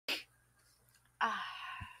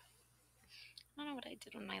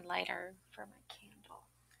did with my lighter for my candle.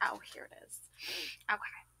 Oh, here it is. Okay,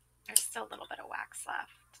 there's still a little bit of wax left.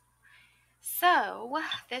 So,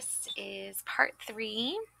 this is part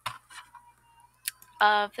 3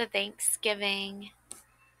 of the Thanksgiving.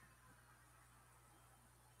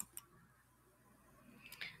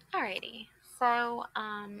 Alrighty, so,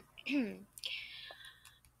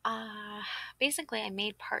 uh, basically, I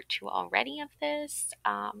made part 2 already of this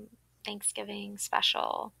Thanksgiving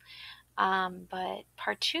special, but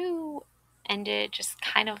part 2 ended just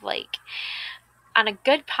kind of like on a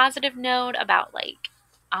good positive note about like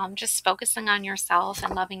just focusing on yourself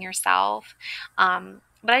and loving yourself.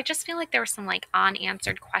 But I just feel like there were some like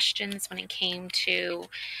unanswered questions when it came to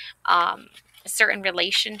um, certain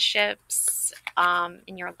relationships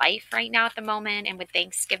in your life right now at the moment. And with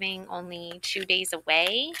Thanksgiving only 2 days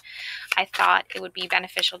away, I thought it would be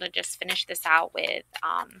beneficial to just finish this out with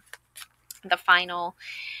the final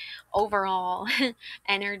overall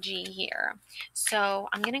energy here. So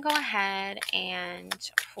I'm going to go ahead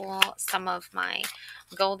and pull some of my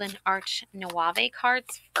Golden Arch Nuave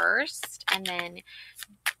cards first, and then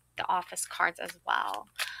the office cards as well.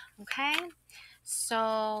 Okay,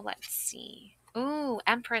 so let's see. Ooh,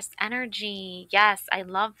 Empress energy. Yes, I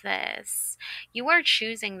love this. You are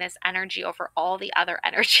choosing this energy over all the other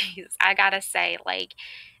energies. I gotta say, like,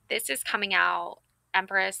 this is coming out.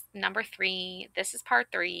 Empress number 3. This is part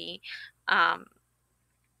 3. Um,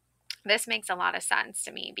 this makes a lot of sense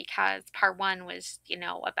to me because part 1 was,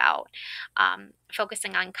 about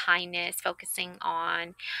focusing on kindness, focusing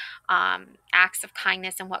on acts of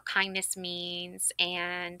kindness and what kindness means.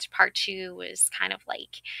 And part 2 was kind of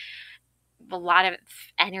like a lot of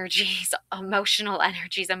energies, emotional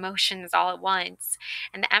energies, emotions all at once.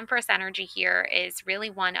 And the Empress energy here is really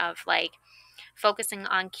one of like focusing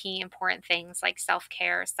on key important things like self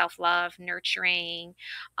care, self love, nurturing.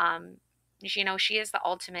 Um, she is the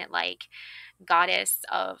ultimate like goddess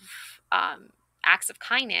of acts of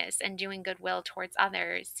kindness and doing goodwill towards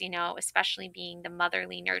others, especially being the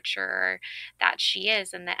motherly nurturer that she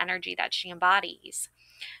is and the energy that she embodies.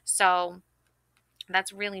 So,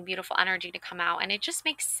 that's really beautiful energy to come out. And it just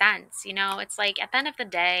makes sense. It's like at the end of the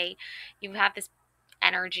day, you have this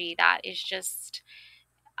energy that is just,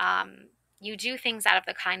 um, you do things out of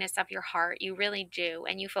the kindness of your heart. You really do.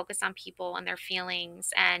 And you focus on people and their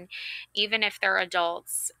feelings. And even if they're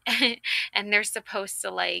adults and they're supposed to,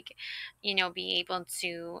 like, be able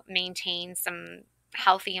to maintain some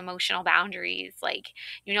healthy emotional boundaries, like,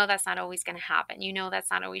 that's not always going to happen. That's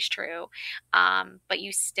not always true. But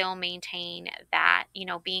you still maintain that,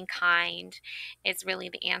 being kind is really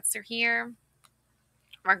the answer here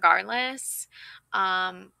regardless.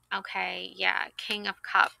 Okay, yeah, King of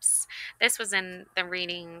Cups. This was in the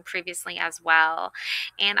reading previously as well.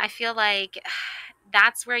 And I feel like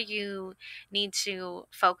that's where you need to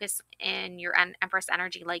focus in your Empress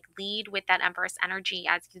energy. Like, lead with that Empress energy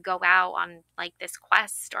as you go out on like this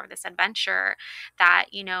quest or this adventure that,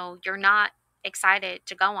 you're not excited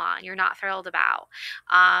to go on, you're not thrilled about.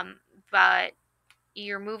 But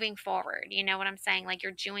you're moving forward. You know what I'm saying? Like,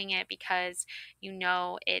 you're doing it because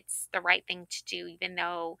it's the right thing to do, even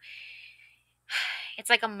though it's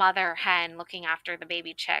like a mother hen looking after the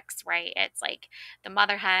baby chicks, right? It's like the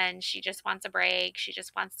mother hen, she just wants a break. She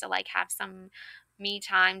just wants to like have some me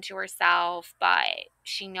time to herself, but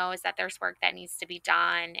she knows that there's work that needs to be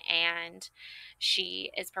done and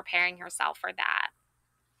she is preparing herself for that.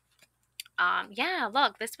 Yeah,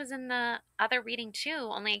 look, this was in the other reading too,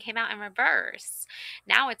 only it came out in reverse.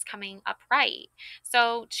 Now it's coming upright.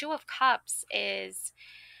 So, Two of Cups is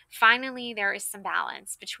finally there is some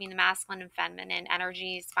balance between the masculine and feminine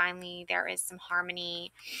energies. Finally, there is some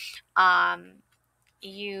harmony. Um,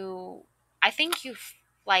 you, I think you've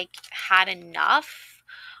like had enough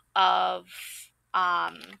of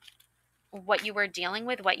um what you were dealing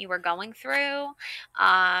with, what you were going through,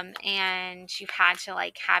 and you've had to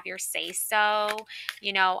like have your say so.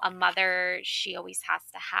 A mother, she always has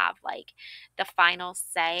to have like the final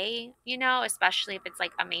say, especially if it's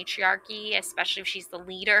like a matriarchy, especially if she's the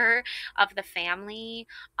leader of the family.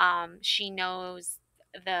 She knows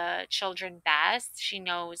the children best. She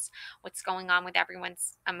knows what's going on with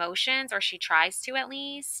everyone's emotions, or she tries to at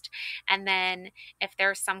least. And then if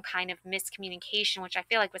there's some kind of miscommunication, which I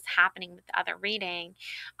feel like was happening with the other reading,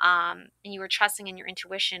 and you were trusting in your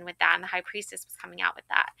intuition with that, and the High Priestess was coming out with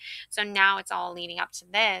that. So now it's all leading up to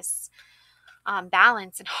this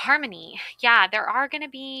balance and harmony. Yeah, there are going to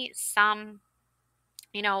be some,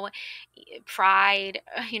 you know, pride,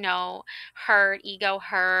 hurt, ego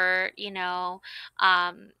hurt,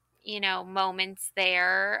 um, moments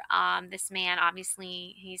there. This man,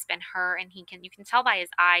 obviously, he's been hurt, and you can tell by his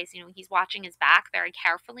eyes, he's watching his back very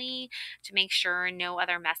carefully to make sure no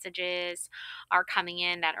other messages are coming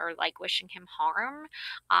in that are like wishing him harm.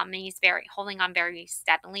 And he's very holding on very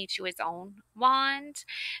steadily to his own wand.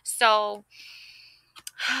 So,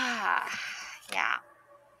 yeah,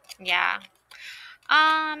 yeah.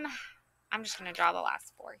 Um, I'm just gonna draw the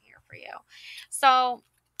last four here for you. So,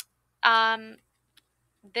 um,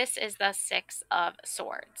 this is the Six of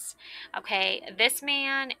Swords. Okay, this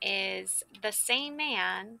man is the same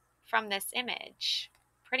man from this image,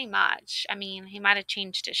 pretty much. I mean, he might have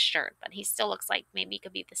changed his shirt, but he still looks like maybe he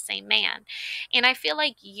could be the same man. And I feel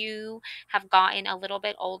like you have gotten a little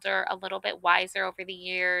bit older, a little bit wiser over the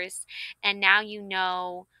years, and now you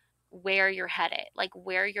know where you're headed, like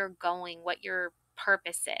where you're going, what your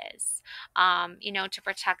purpose is. To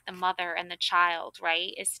protect the mother and the child,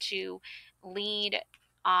 right? Is to lead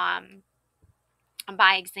um,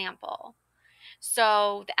 by example.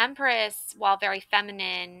 So the Empress, while very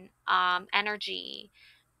feminine energy,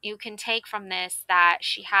 you can take from this that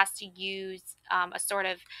she has to use a sort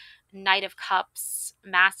of Knight of Cups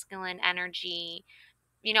masculine energy.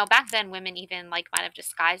 Back then women even like might have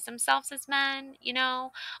disguised themselves as men,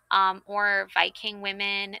 or Viking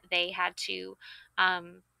women, they had to,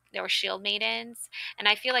 they were shield maidens. And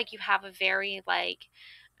I feel like you have a very like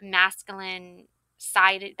masculine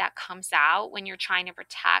side that comes out when you're trying to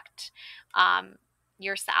protect um,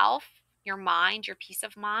 yourself, your mind, your peace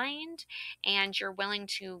of mind, and you're willing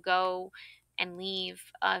to go and leave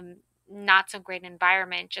not so great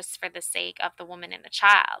environment just for the sake of the woman and the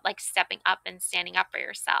child, like stepping up and standing up for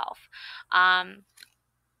yourself. Um,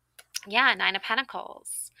 yeah, Nine of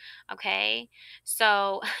Pentacles. Okay.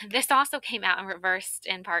 So this also came out in reversed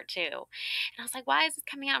in part two. And I was like, why is this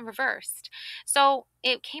coming out in reversed? So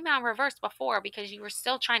it came out in reversed before because you were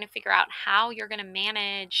still trying to figure out how you're going to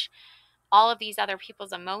manage all of these other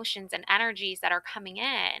people's emotions and energies that are coming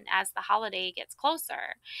in as the holiday gets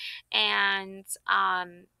closer. And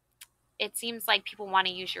it seems like people want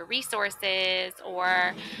to use your resources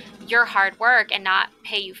or your hard work and not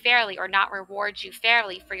pay you fairly or not reward you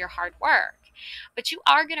fairly for your hard work. But you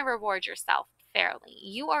are going to reward yourself fairly.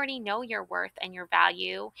 You already know your worth and your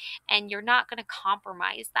value, and you're not going to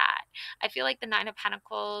compromise that. I feel like the Nine of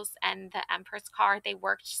Pentacles and the Empress card, they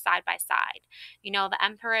worked side by side. The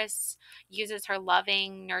Empress uses her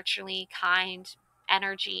loving, nurturing, kind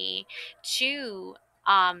energy to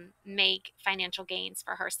make financial gains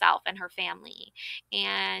for herself and her family.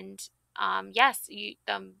 And yes,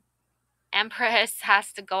 the Empress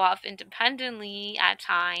has to go off independently at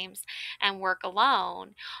times and work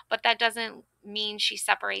alone, but that doesn't mean she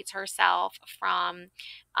separates herself from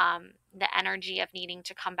the energy of needing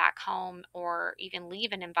to come back home or even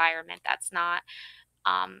leave an environment that's not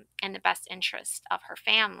in the best interest of her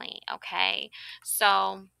family. Okay,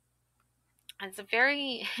 so it's a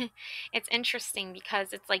very it's interesting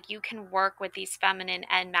because it's like you can work with these feminine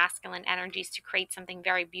and masculine energies to create something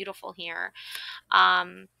very beautiful here.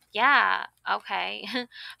 Yeah, okay.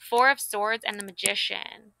 Four of Swords and the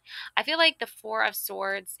Magician. I feel like the Four of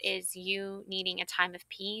Swords is you needing a time of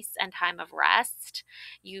peace and time of rest.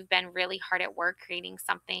 You've been really hard at work creating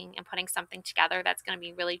something and putting something together that's going to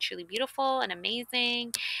be really truly beautiful and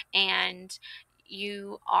amazing. And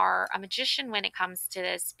you are a magician when it comes to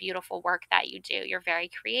this beautiful work that you do. You're very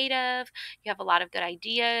creative, you have a lot of good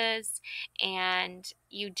ideas, and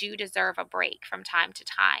you do deserve a break from time to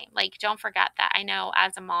time. Like, don't forget that. I know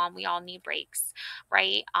as a mom, we all need breaks,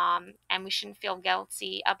 right? And we shouldn't feel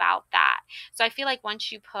guilty about that. So I feel like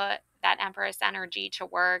once you put that Empress energy to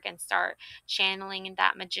work and start channeling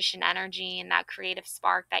that magician energy and that creative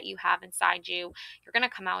spark that you have inside you, you're going to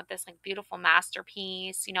come out with this like beautiful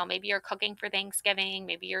masterpiece. Maybe you're cooking for Thanksgiving,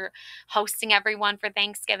 maybe you're hosting everyone for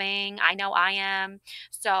Thanksgiving. I know I am.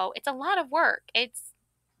 So it's a lot of work. It's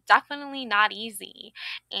definitely not easy.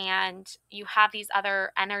 And you have these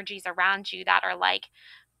other energies around you that are like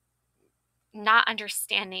not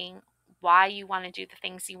understanding why you want to do the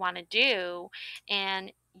things you want to do.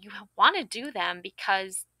 And you want to do them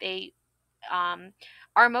because they um,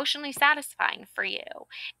 are emotionally satisfying for you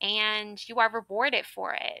and you are rewarded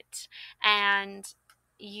for it. And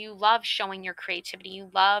you love showing your creativity, you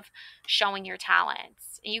love showing your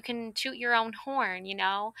talents. You can toot your own horn,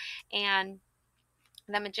 and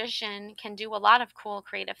the magician can do a lot of cool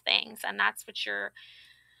creative things, and that's what you're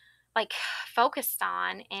like focused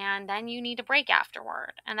on. And then you need a break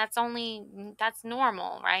afterward, and that's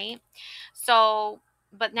normal, right? So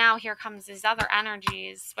but now here comes these other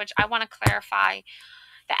energies, which I want to clarify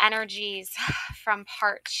the energies from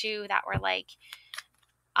part two that were like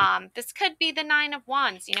This could be the Nine of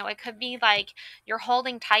Wands. You know, it could be like you're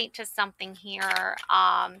holding tight to something here,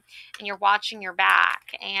 and you're watching your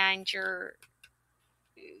back, and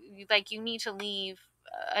like you need to leave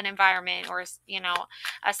an environment or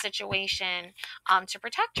a situation to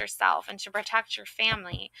protect yourself and to protect your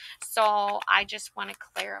family. So I just want to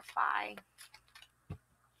clarify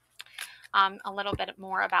a little bit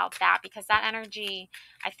more about that, because that energy,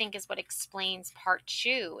 I think, is what explains part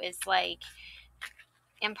two. Is like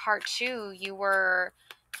in part two you were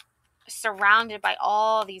surrounded by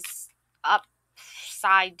all these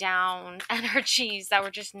upside down energies that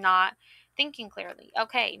were just not thinking clearly.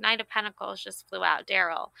 Okay, Knight of Pentacles just flew out.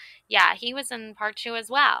 Daryl. Yeah, he was in part two as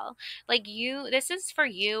well. Like this is for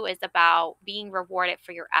you, is about being rewarded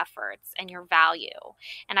for your efforts and your value.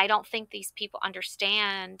 And I don't think these people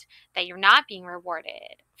understand that you're not being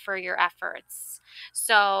rewarded for your efforts.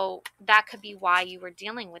 So that could be why you were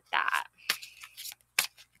dealing with that.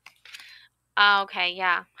 Oh, okay,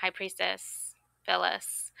 yeah. High Priestess,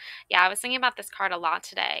 Phyllis. Yeah, I was thinking about this card a lot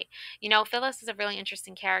today. You know, Phyllis is a really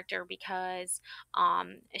interesting character because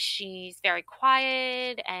she's very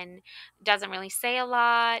quiet and doesn't really say a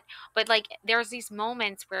lot. But like there's these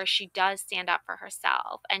moments where she does stand up for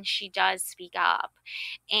herself and she does speak up.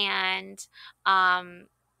 And um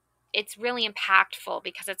it's really impactful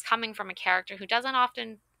because it's coming from a character who doesn't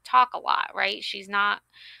often talk a lot, right? She's not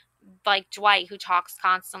like Dwight, who talks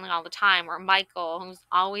constantly all the time, or Michael, who's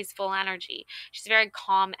always full energy. She's very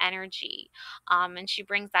calm energy, and she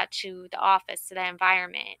brings that to the office, to the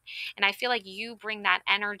environment. And I feel like you bring that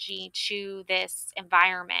energy to this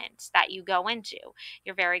environment that you go into.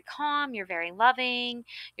 You're very calm, you're very loving,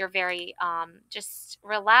 you're very just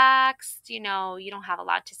relaxed. You know, you don't have a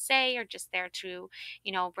lot to say. You're just there to,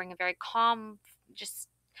 bring a very calm, just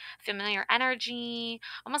familiar energy,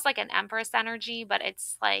 almost like an empress energy, but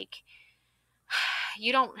it's like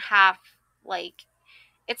you don't have like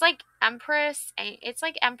it's like empress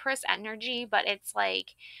energy, but it's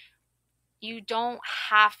like you don't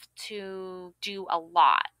have to do a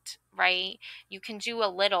lot, right? You can do a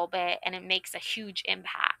little bit and it makes a huge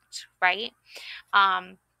impact, right?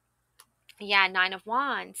 um Yeah, Nine of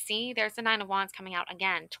Wands. See, there's the Nine of Wands coming out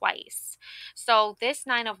again twice. So this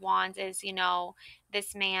Nine of Wands is,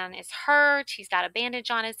 this man is hurt. He's got a bandage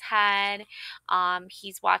on his head.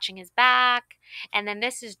 He's watching his back. And then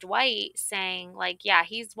this is Dwight saying, like, yeah,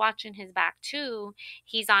 he's watching his back too.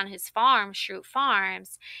 He's on his farm, Shroot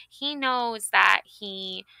Farms. He knows that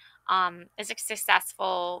he is a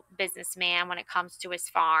successful businessman when it comes to his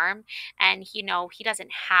farm. And, he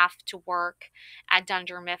doesn't have to work at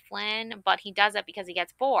Dunder Mifflin, but he does it because he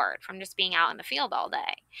gets bored from just being out in the field all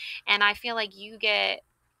day. And I feel like you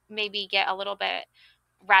maybe get a little bit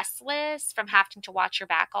restless from having to watch your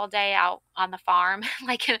back all day out on the farm,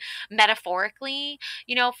 like metaphorically,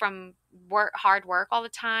 from hard work all the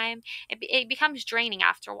time. It becomes draining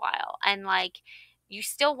after a while. And like, you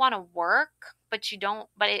still want to work, but you don't,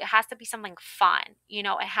 but it has to be something fun. It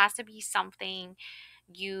has to be something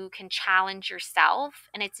you can challenge yourself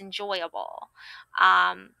and it's enjoyable.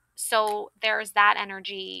 So there's that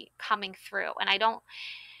energy coming through. And I don't,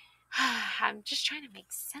 I'm just trying to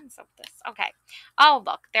make sense of this. Okay. Oh,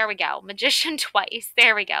 look, there we go. Magician twice.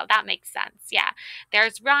 There we go. That makes sense. Yeah.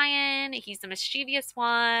 There's Ryan. He's the mischievous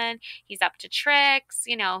one. He's up to tricks.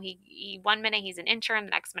 He 1 minute he's an intern,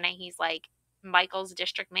 the next minute he's like Michael's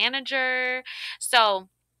district manager. So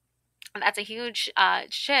that's a huge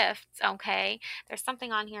shift. Okay. There's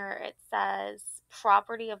something on here. It says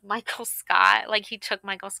property of Michael Scott. Like he took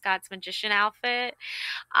Michael Scott's magician outfit.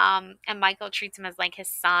 And Michael treats him as like his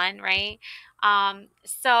son, right?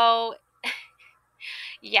 So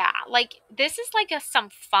yeah, like this is like some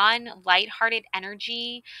fun, lighthearted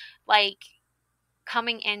energy, like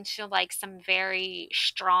coming into like some very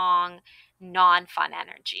strong, non-fun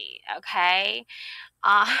energy. Okay.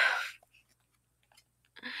 Uh,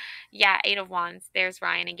 Yeah, Eight of Wands. There's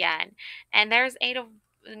Ryan again. And there's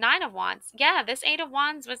Nine of Wands. Yeah, this Eight of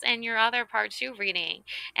Wands was in your other part two reading.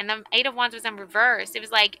 And the Eight of Wands was in reverse. It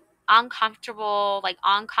was like uncomfortable, like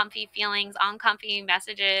uncomfy feelings, uncomfy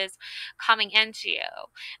messages coming into you.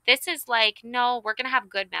 This is like, no, we're going to have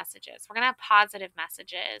good messages. We're going to have positive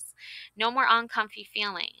messages. No more uncomfy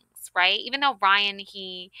feelings, right? Even though Ryan,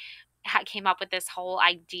 he came up with this whole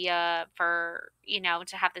idea for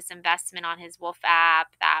to have this investment on his Wolf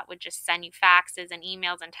app that would just send you faxes and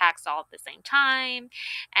emails and texts all at the same time.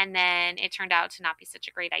 And then it turned out to not be such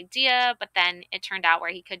a great idea, but then it turned out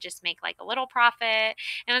where he could just make like a little profit.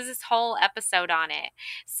 And it was this whole episode on it.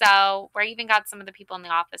 So, where I even got some of the people in the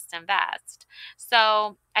office to invest.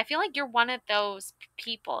 So, I feel like you're one of those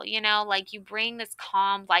people, like you bring this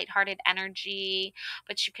calm, lighthearted energy,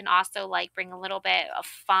 but you can also like bring a little bit of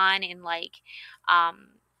fun and like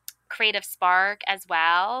creative spark as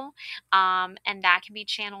well. And that can be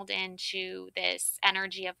channeled into this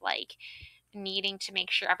energy of like needing to make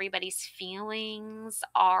sure everybody's feelings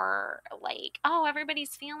are like, oh,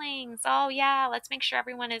 everybody's feelings. Oh, yeah, let's make sure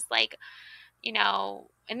everyone is like,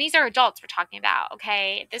 and these are adults we're talking about,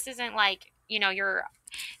 okay? This isn't like, you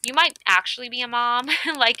might actually be a mom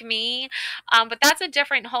like me, but that's a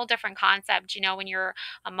whole different concept. When you're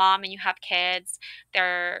a mom and you have kids,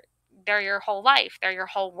 they're your whole life. They're your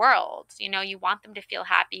whole world. You want them to feel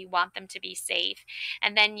happy. You want them to be safe.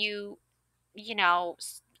 And then you know,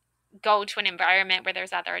 go to an environment where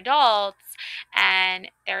there's other adults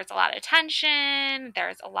and there's a lot of tension.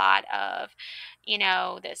 There's a lot of,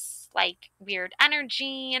 this like weird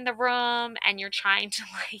energy in the room, and you're trying to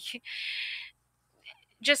like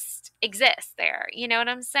just exist there. You know what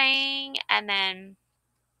I'm saying? And then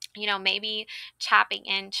maybe tapping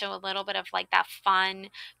into a little bit of like that fun,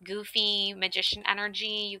 goofy magician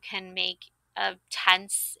energy, you can make a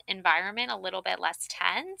tense environment a little bit less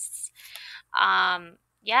tense.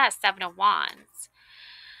 Yeah, Seven of Wands.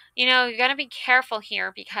 You got to be careful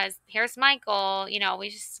here because here's Michael, we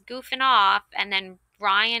just goofing off, and then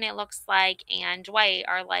Ryan, it looks like, and Dwight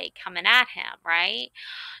are like coming at him, right?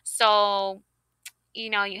 So,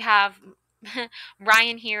 you have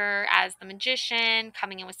Ryan here as the magician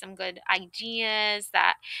coming in with some good ideas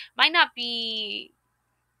that might not be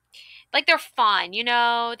like they're fun,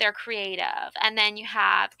 they're creative. And then you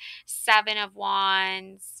have Seven of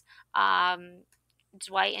Wands,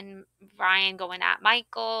 Dwight and Ryan going at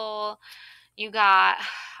Michael. You got,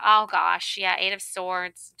 oh gosh, yeah, Eight of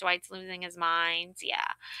Swords. Dwight's losing his mind. Yeah.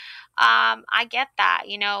 I get that.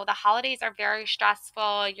 The holidays are very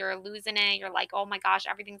stressful. You're losing it. You're like, oh my gosh,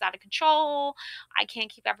 everything's out of control. I can't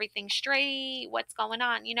keep everything straight. What's going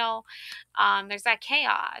on? There's that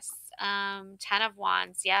chaos. Ten of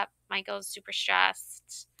Wands. Yep. Michael's super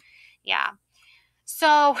stressed. Yeah.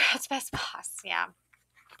 So it's best boss. Yeah.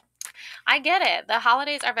 I get it. The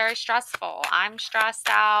holidays are very stressful. I'm stressed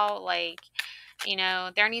out. Like,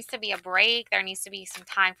 there needs to be a break. There needs to be some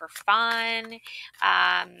time for fun.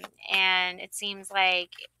 And it seems like,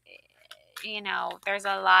 there's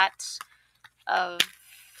a lot of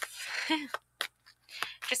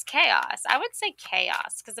just chaos. I would say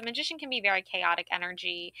chaos because the magician can be very chaotic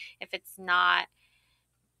energy if it's not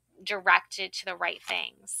directed to the right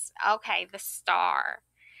things. Okay, the Star.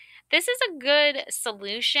 This is a good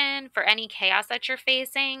solution for any chaos that you're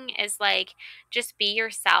facing, is like just be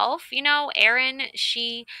yourself. Erin,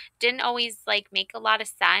 she didn't always like make a lot of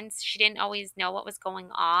sense. She didn't always know what was going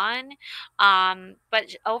on.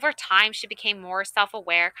 But over time she became more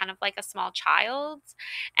self-aware, kind of like a small child.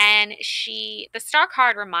 And the Star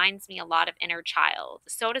card reminds me a lot of inner child.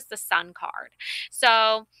 So does the Sun card.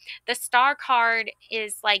 So the Star card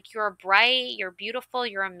is like you're bright, you're beautiful,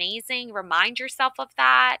 you're amazing. Remind yourself of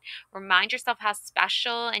that. Remind yourself how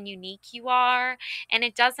special and unique you are. And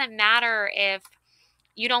it doesn't matter if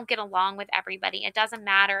you don't get along with everybody. It doesn't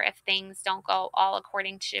matter if things don't go all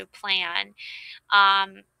according to plan.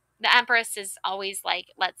 The Empress is always like,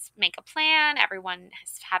 let's make a plan. Everyone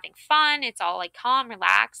is having fun. It's all like calm,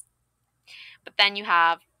 relaxed. But then you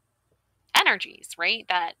have energies, right,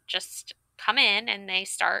 that just come in and they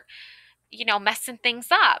start, messing things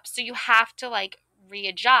up. So you have to like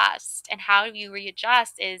readjust. And how you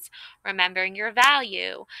readjust is remembering your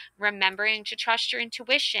value, remembering to trust your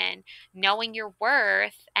intuition, knowing your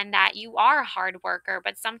worth, and that you are a hard worker,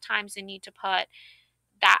 but sometimes you need to put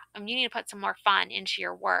some more fun into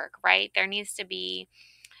your work, right? There needs to be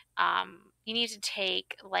you need to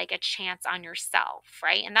take like a chance on yourself,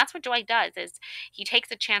 right? And that's what Dwight does, is he takes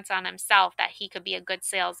a chance on himself that he could be a good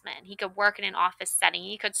salesman. He could work in an office setting.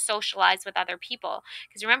 He could socialize with other people.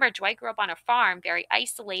 Because remember, Dwight grew up on a farm, very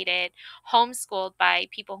isolated, homeschooled by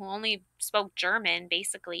people who only spoke German,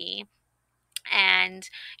 basically. And,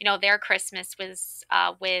 their Christmas was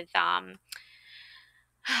with that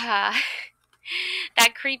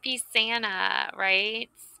creepy Santa, right?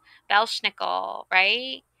 Belschnickel,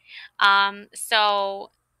 right?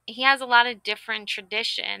 So he has a lot of different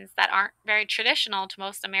traditions that aren't very traditional to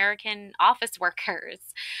most American office workers,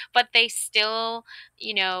 but they still,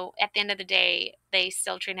 at the end of the day, they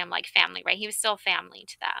still treat him like family, right? He was still family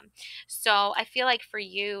to them. So I feel like for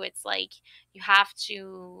you, it's like you have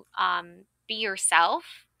to be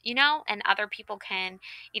yourself, and other people can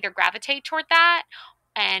either gravitate toward that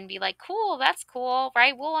and be like, cool, that's cool,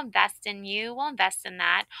 right? We'll invest in you, we'll invest in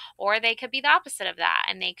that. Or they could be the opposite of that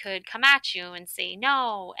and they could come at you and say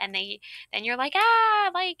no. And then you're like,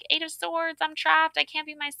 like Eight of Swords, I'm trapped. I can't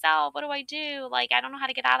be myself. What do I do? Like, I don't know how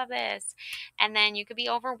to get out of this. And then you could be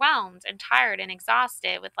overwhelmed and tired and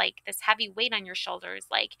exhausted with like this heavy weight on your shoulders.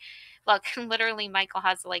 Like, look, literally, Michael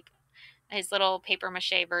has like his little paper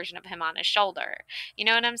mache version of him on his shoulder. You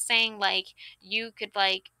know what I'm saying? Like, you could,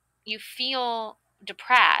 like, you feel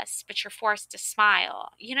depressed, but you're forced to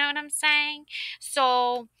smile. You know what I'm saying?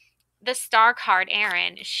 So, the star card,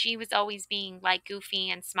 Erin, she was always being like goofy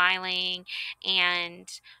and smiling and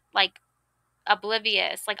like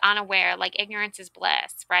oblivious, like unaware, like ignorance is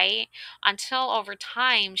bliss, right? Until over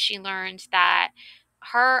time she learned that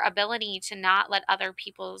her ability to not let other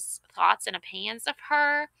people's thoughts and opinions of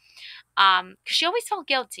her, because she always felt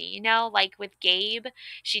guilty, like with Gabe,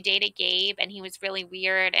 she dated Gabe and he was really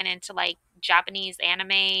weird and into like Japanese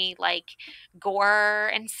anime, like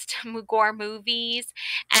gore and gore movies.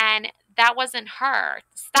 And that wasn't her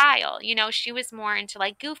style. She was more into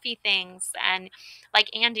like goofy things and like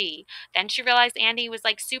Andy. Then she realized Andy was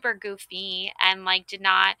like super goofy and like did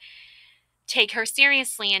not take her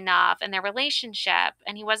seriously enough in their relationship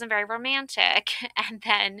and he wasn't very romantic. And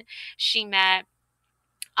then she met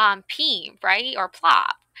P, right? Or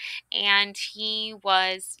Plop. And he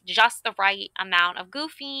was just the right amount of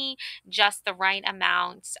goofy, just the right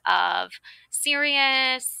amount of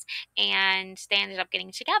serious, and they ended up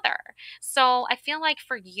getting together. So I feel like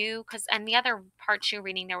for you, because, and the other part two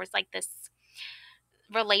reading, there was like this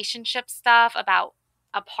relationship stuff about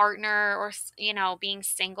a partner or being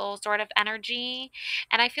single sort of energy,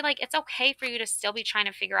 and I feel like it's okay for you to still be trying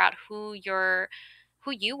to figure out who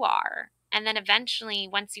you are. And then eventually,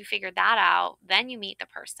 once you figure that out, then you meet the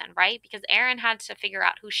person, right? Because Erin had to figure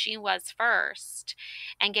out who she was first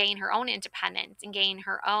and gain her own independence and gain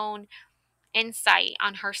her own insight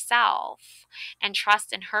on herself and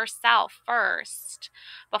trust in herself first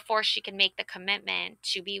before she could make the commitment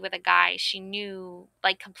to be with a guy she knew,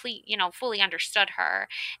 like, fully understood her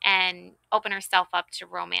and open herself up to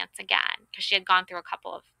romance again, because she had gone through a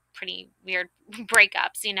couple of pretty weird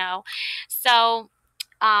breakups. So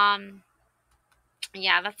um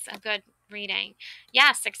yeah, that's a good reading.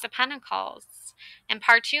 Yeah, Six of Pentacles. In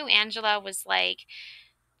part two, Angela was like,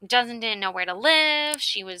 didn't know where to live.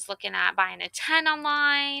 She was looking at buying a tent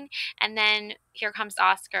online. And then here comes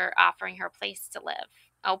Oscar offering her a place to live,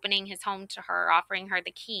 opening his home to her, offering her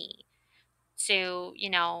the key to,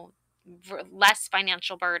 less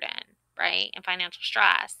financial burden, right? And financial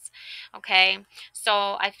stress. Okay.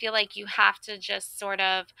 So I feel like you have to just sort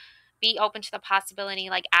of be open to the possibility,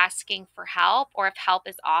 like asking for help, or if help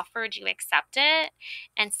is offered, you accept it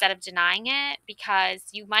instead of denying it, because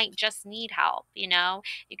you might just need help. You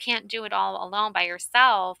can't do it all alone by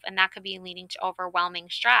yourself, and that could be leading to overwhelming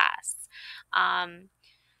stress. Um,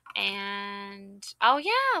 and oh,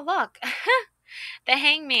 yeah, look. The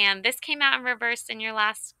Hangman. This came out in reverse in your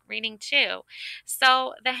last reading too.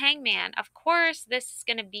 So the Hangman, of course, this is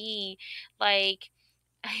going to be like,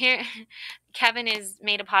 here Kevin is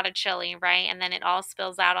made a pot of chili, right? And then it all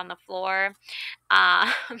spills out on the floor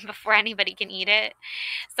before anybody can eat it.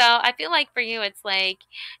 So I feel like for you, it's like,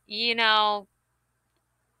 you know,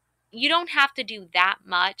 you don't have to do that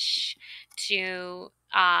much to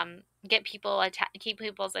keep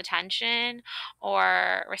people's attention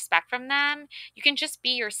or respect from them. You can just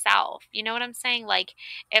be yourself. You know what I'm saying? Like,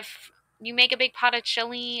 if you make a big pot of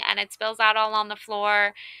chili and it spills out all on the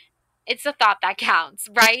floor, it's the thought that counts,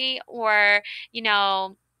 right? Or, you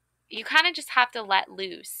know, you kind of just have to let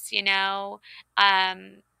loose,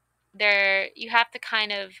 Um, you have to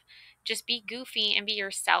kind of just be goofy and be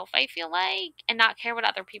yourself, I feel like, and not care what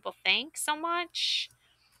other people think so much.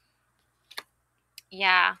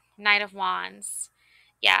 Yeah, Knight of Wands.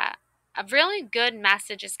 Yeah. A really good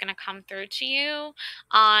message is going to come through to you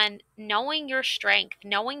on knowing your strength,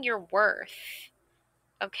 knowing your worth,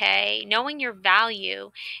 okay? Knowing your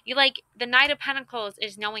value. You like the Knight of Pentacles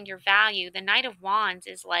is knowing your value. The Knight of Wands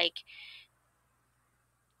is like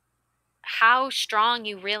how strong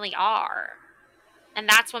you really are. And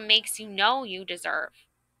that's what makes you know you deserve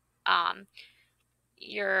um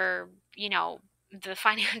your, the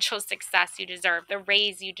financial success you deserve, the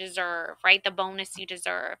raise you deserve, right? The bonus you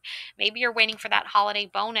deserve. Maybe you're waiting for that holiday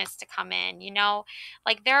bonus to come in,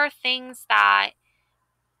 Like there are things that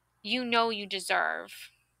you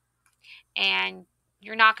deserve, and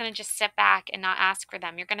you're not going to just sit back and not ask for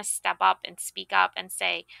them. You're going to step up and speak up and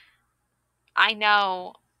say, I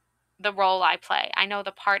know the role I play. I know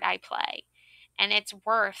the part I play. And it's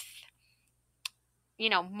worth,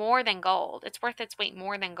 more than gold. It's worth its weight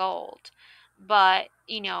more than gold. But,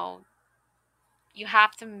 you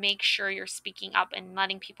have to make sure you're speaking up and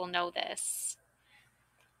letting people know this.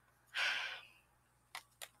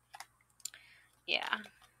 Yeah.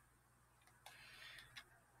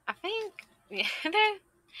 I think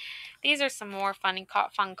these are some more fun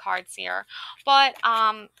cards here. But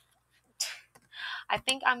I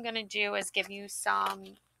think I'm going to do is give you some.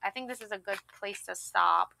 I think this is a good place to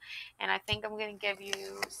stop. And I think I'm going to give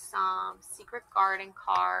you some Secret Garden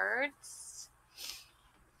cards.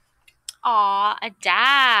 Aw,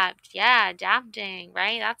 adapt. Yeah, adapting,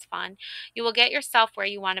 right? That's fun. You will get yourself where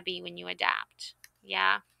you want to be when you adapt.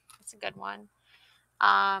 Yeah, that's a good one.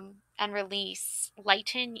 And release.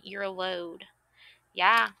 Lighten your load.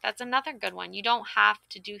 Yeah, that's another good one. You don't have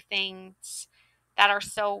to do things that are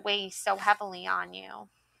weigh so heavily on you.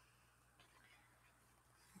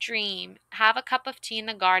 Dream. Have a cup of tea in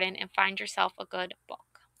the garden and find yourself a good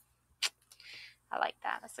book. I like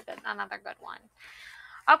that. That's another good one.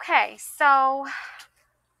 Okay, so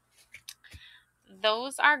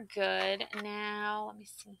those are good. Now, let me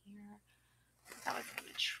see here. I was going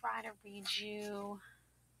to try to read you.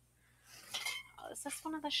 Oh, is this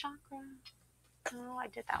one of the chakra? Oh, I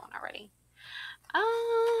did that one already.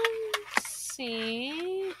 Let's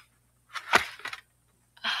see.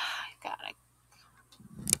 I got it.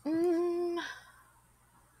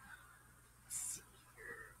 Let's see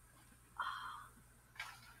here.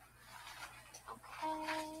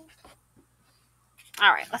 Okay.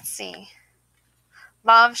 All right, let's see.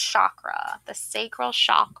 Love chakra, the sacral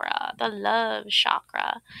chakra, the love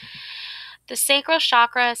chakra. The sacral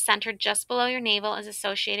chakra, centered just below your navel, is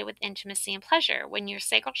associated with intimacy and pleasure. When your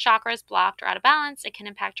sacral chakra is blocked or out of balance, it can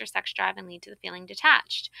impact your sex drive and lead to the feeling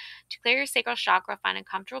detached. To clear your sacral chakra, find a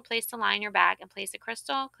comfortable place to lie on your back and place a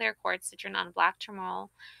crystal clear quartz citrine on a black tourmaline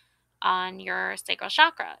on your sacral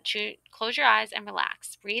chakra. Close your eyes and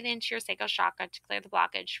relax. Breathe into your sacral chakra to clear the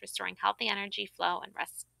blockage, restoring healthy energy flow and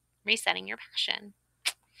resetting your passion.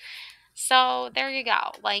 So there you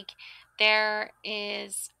go. Like, there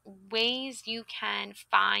is ways you can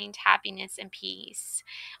find happiness and peace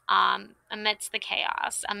amidst the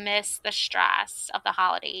chaos, amidst the stress of the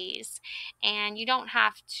holidays. And you don't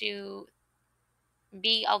have to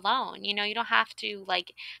be alone. You don't have to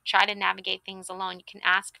like try to navigate things alone. You can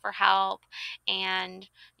ask for help, and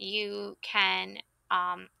you can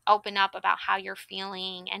open up about how you're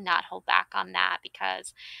feeling and not hold back on that,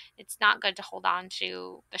 because it's not good to hold on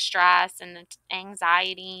to the stress and the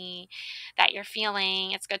anxiety that you're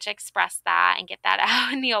feeling. It's good to express that and get that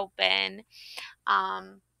out in the open.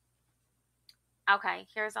 Um, Okay,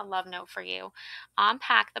 here's a love note for you.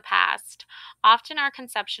 Unpack the past. Often our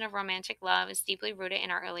conception of romantic love is deeply rooted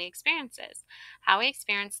in our early experiences. How we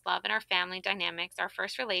experienced love in our family dynamics, our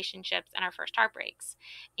first relationships, and our first heartbreaks.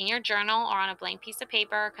 In your journal or on a blank piece of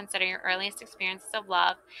paper, consider your earliest experiences of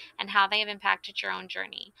love and how they have impacted your own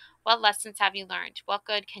journey. What lessons have you learned? What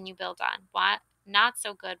good can you build on? What not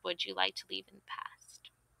so good would you like to leave in the past?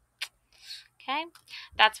 Okay,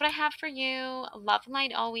 that's what I have for you. Love and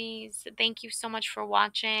light always. Thank you so much for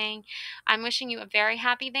watching. I'm wishing you a very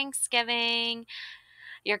happy Thanksgiving.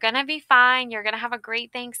 You're going to be fine. You're going to have a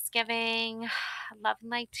great Thanksgiving. Love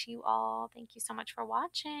and light to you all. Thank you so much for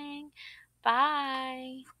watching.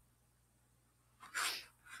 Bye.